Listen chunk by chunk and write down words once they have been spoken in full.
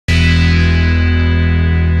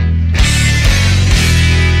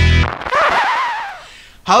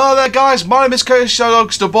Hello there guys, my name is Curtis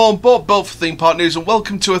Shadowgster, born but built for Theme Park News, and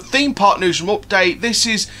welcome to a Theme Park Newsroom update. This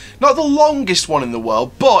is not the longest one in the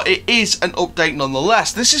world, but it is an update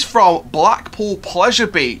nonetheless. This is from Blackpool Pleasure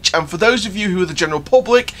Beach, and for those of you who are the general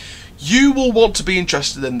public, you will want to be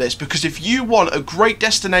interested in this, because if you want a great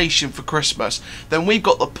destination for Christmas, then we've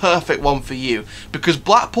got the perfect one for you, because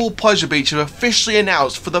Blackpool Pleasure Beach have officially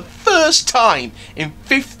announced for the first time in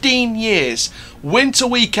 15 years, Winter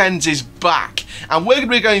Weekends is back, and we're going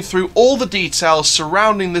to be going through all the details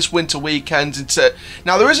surrounding this winter weekend.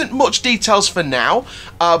 Now, there isn't much details for now,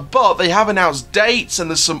 but they have announced dates, and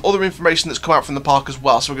there's some other information that's come out from the park as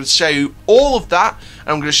well, so we're going to show you all of that, and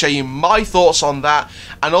I'm going to show you my thoughts on that,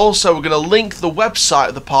 and also we're going to link the website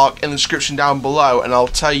of the park in the description down below, and I'll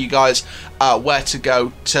tell you guys where to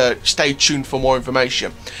go to stay tuned for more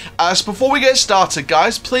information. So before we get started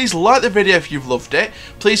guys, please like the video if you've loved it,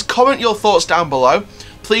 please comment your thoughts down below,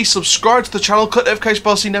 please subscribe to the channel, click the notification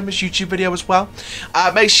bell so you never miss a YouTube video as well.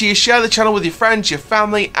 Make sure you share the channel with your friends, your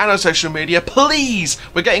family, and on social media. Please,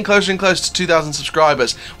 we're getting closer and closer to 2,000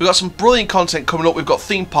 subscribers. We've got some brilliant content coming up. We've got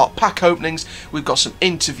theme park pack openings, we've got some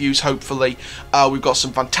interviews hopefully, we've got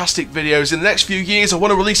some fantastic videos. In the next few years I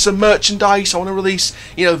want to release some merchandise, I want to release,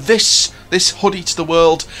 you know, this hoodie to the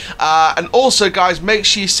world, and also guys, make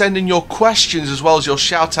sure you send in your questions as well as your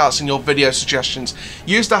shout outs and your video suggestions.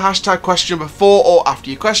 Use the hashtag question before or after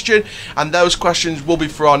your question, and those questions will be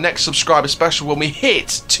for our next subscriber special when we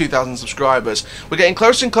hit 2,000 subscribers. We're getting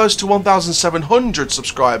closer and closer to 1,700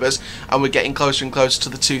 subscribers, and we're getting closer and closer to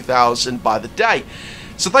the 2,000 by the day.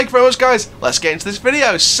 So thank you very much guys, let's get into this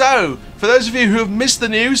video. So, for those of you who have missed the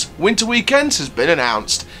news, Winter Weekends has been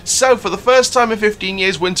announced. So, for the first time in 15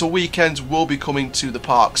 years, Winter Weekends will be coming to the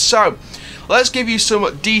park. So, let's give you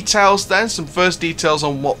some details then, some first details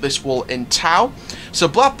on what this will entail. So,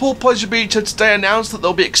 Blackpool Pleasure Beach have today announced that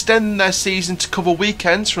they'll be extending their season to cover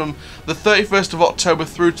weekends from the 31st of October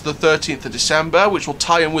through to the 13th of December, which will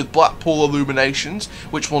tie in with Blackpool Illuminations,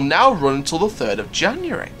 which will now run until the 3rd of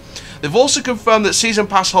January. They've also confirmed that season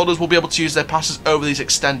pass holders will be able to use their passes over these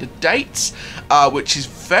extended dates, which is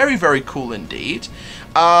very, very cool indeed.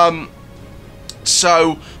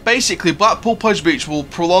 So basically, Blackpool Pleasure Beach will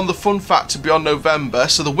prolong the fun factor beyond November,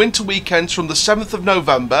 so the winter weekends from the 7th of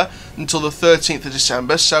November until the 13th of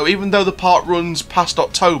December. So even though the park runs past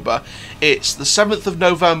October, it's the 7th of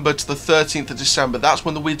November to the 13th of December. That's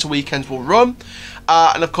when the winter weekends will run.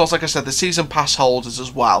 And of course, like I said, the season pass holders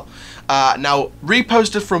as well. Now,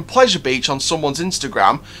 reposted from Pleasure Beach on someone's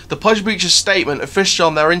Instagram, the Pleasure Beach's statement officially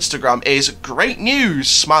on their Instagram is "Great news!"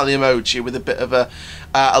 smiley emoji with a bit of a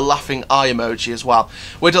laughing eye emoji as well.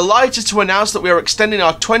 We're delighted to announce that we are extending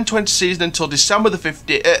our 2020 season until December the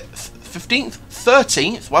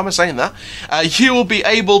 13th, why am I saying that? You will be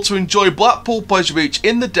able to enjoy Blackpool Pleasure Beach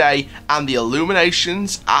in the day and the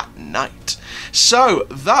Illuminations at night. So,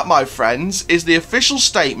 that, my friends, is the official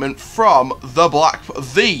statement from the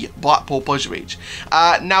Blackpool Pleasure Beach.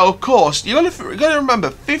 Now, of course, you've got to remember,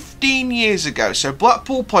 15 years ago, so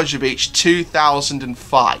Blackpool Pleasure Beach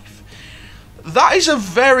 2005. That is a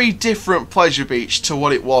very different Pleasure Beach to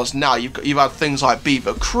what it was now. You've had things like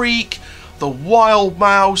Beaver Creek, the Wild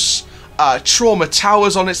Mouse, Trauma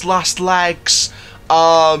Towers on its last legs.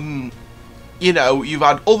 You know, you've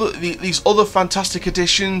had these other fantastic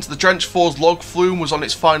additions. The Drench Falls Log Flume was on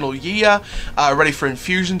its final year, ready for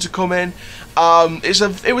infusion to come in. And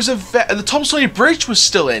the Tom Sawyer Bridge was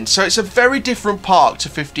still in, so it's a very different park to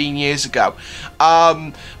 15 years ago.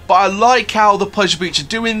 But I like how the Pleasure Beach are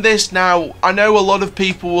doing this. Now, I know a lot of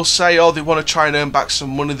people will say, oh, they want to try and earn back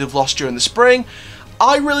some money they've lost during the spring.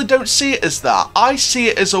 I really don't see it as that. I see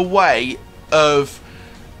it as a way of,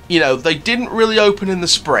 you know, they didn't really open in the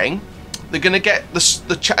spring. They're going to get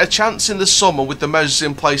a chance in the summer with the measures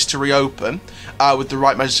in place to reopen, with the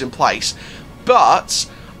right measures in place. But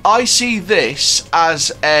I see this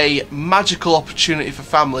as a magical opportunity for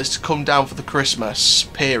families to come down for the Christmas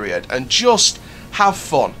period and just have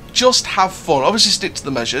fun. Just have fun. Obviously stick to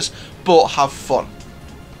the measures, but have fun.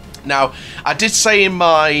 Now, I did say in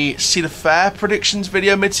my Cedar Fair predictions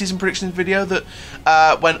video, mid-season predictions video that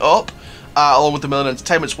went up, along with the Million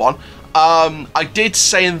Entertainments one, I did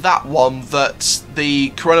say in that one that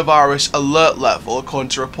the coronavirus alert level, according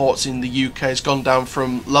to reports in the UK, has gone down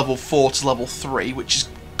from level 4 to level 3, which is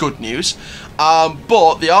good news.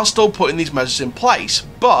 But they are still putting these measures in place.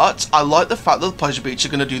 But I like the fact that the Pleasure Beach are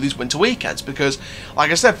going to do these winter weekends because,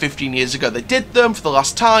 like I said, 15 years ago they did them for the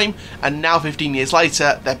last time, and now 15 years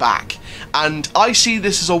later they're back. And I see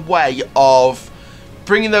this as a way of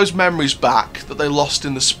bringing those memories back that they lost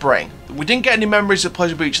in the spring. We didn't get any memories at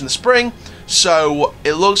Pleasure Beach in the spring, so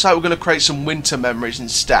it looks like we're going to create some winter memories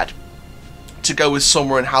instead. to go with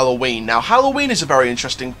summer and Halloween. Now, Halloween is a very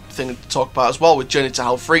interesting thing to talk about as well with Journey to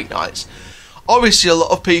Hell Freak Nights. Obviously, a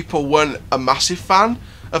lot of people weren't a massive fan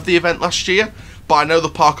of the event last year, but I know the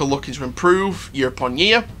park are looking to improve year upon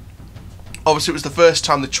year. Obviously, it was the first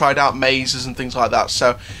time they tried out mazes and things like that,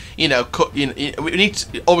 so, we need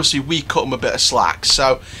to, obviously, we cut them a bit of slack.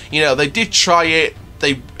 So, they did try it.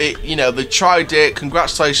 They tried it.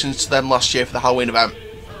 Congratulations to them last year for the Halloween event.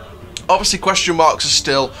 Obviously, question marks are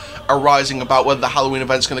still arising about whether the Halloween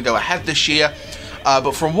event's going to go ahead this year.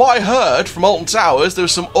 But from what I heard from Alton Towers, there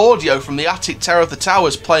was some audio from the attic terror of the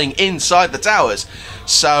towers playing inside the towers.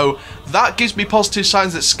 So that gives me positive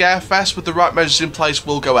signs that Scarefest, with the right measures in place,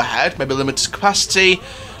 will go ahead. Maybe limited capacity,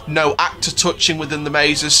 no actor touching within the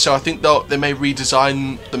mazes. So I think they may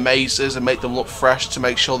redesign the mazes and make them look fresh to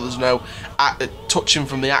make sure there's no touching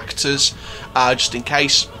from the actors, just in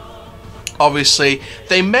case. Obviously,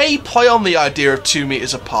 they may play on the idea of 2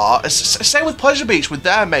 meters apart. Same with Pleasure Beach with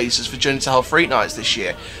their mazes for Journey to Hell Freak Nights this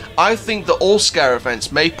year. I think that all scare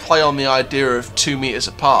events may play on the idea of 2 meters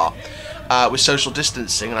apart with social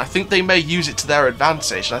distancing, and I think they may use it to their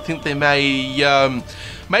advantage. And I think they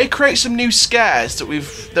may create some new scares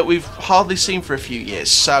that we've hardly seen for a few years.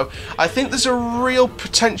 So I think there's a real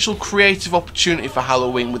potential creative opportunity for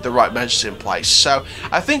Halloween with the right measures in place. So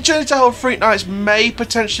I think Journey to Hell Freak Nights may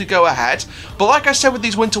potentially go ahead, but like I said with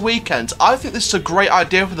these winter weekends, I think this is a great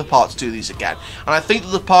idea for the park to do these again, and I think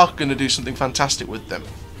that the park are going to do something fantastic with them.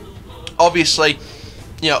 Obviously,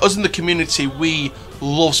 us in the community, we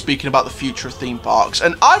love speaking about the future of theme parks,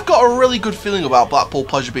 and I've got a really good feeling about Blackpool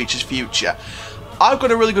Pleasure Beach's future. I've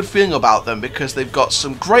got a really good feeling about them because they've got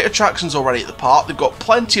some great attractions already at the park. They've got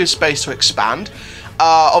plenty of space to expand.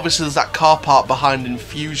 Obviously, there's that car park behind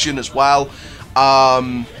Infusion as well.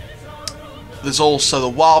 There's also the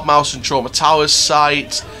Wild Mouse and Trauma Towers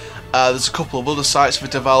site. There's a couple of other sites for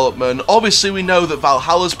development. Obviously, we know that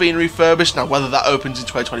Valhalla's being refurbished. Now, whether that opens in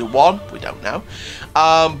 2021, we don't know.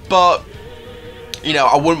 But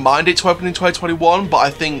I wouldn't mind it to open in 2021, but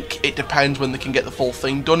I think it depends when they can get the full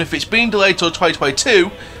thing done. If it's being delayed till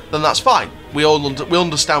 2022, then that's fine. We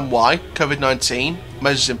understand why. COVID-19,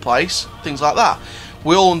 measures in place, things like that.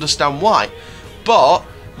 We all understand why. But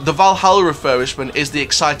the Valhalla refurbishment is the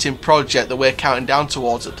exciting project that we're counting down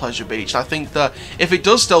towards at Pleasure Beach. And I think that if it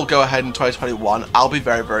does still go ahead in 2021, I'll be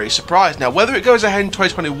very, very surprised. Now, whether it goes ahead in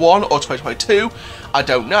 2021 or 2022, I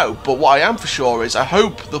don't know. But what I am for sure is I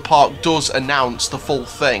hope the park does announce the full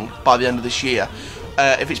thing by the end of this year.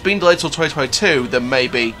 If it's been delayed till 2022, then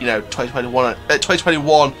maybe,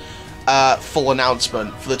 2021 full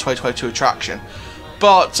announcement for the 2022 attraction.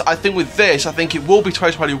 But I think with this, I think it will be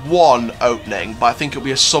 2021 opening, but I think it'll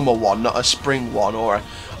be a summer one, not a spring one, or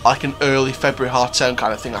like an early February half term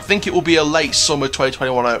kind of thing. I think it will be a late summer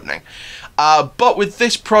 2021 opening. But with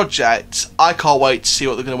this project, I can't wait to see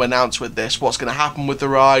what they're going to announce with this, what's going to happen with the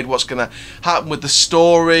ride, what's going to happen with the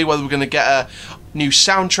story, whether we're going to get a new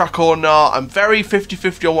soundtrack or not. I'm very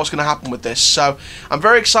 50-50 on what's going to happen with this, so I'm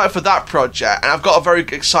very excited for that project, and I've got a very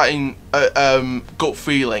exciting gut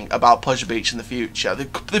feeling about Pleasure Beach in the future.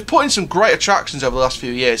 They've put in some great attractions over the last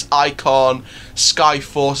few years. Icon,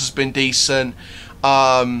 Skyforce has been decent.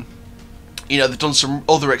 They've done some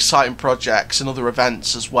other exciting projects and other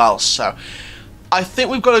events as well, so I think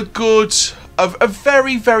we've got a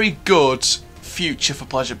very, very good future for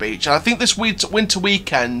Pleasure Beach. And I think this winter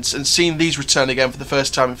weekend and seeing these return again for the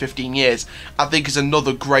first time in 15 years, I think is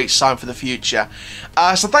another great sign for the future.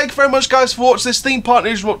 So thank you very much, guys, for watching this Theme Park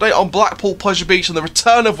Newsroom update on Blackpool Pleasure Beach and the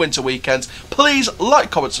return of winter weekends. Please like,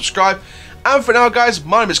 comment, subscribe. And for now, guys,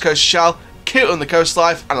 my name is Coast Shell, keep it on the coast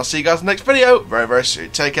life, and I'll see you guys in the next video very, very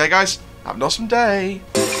soon. Take care, guys. Have an awesome day.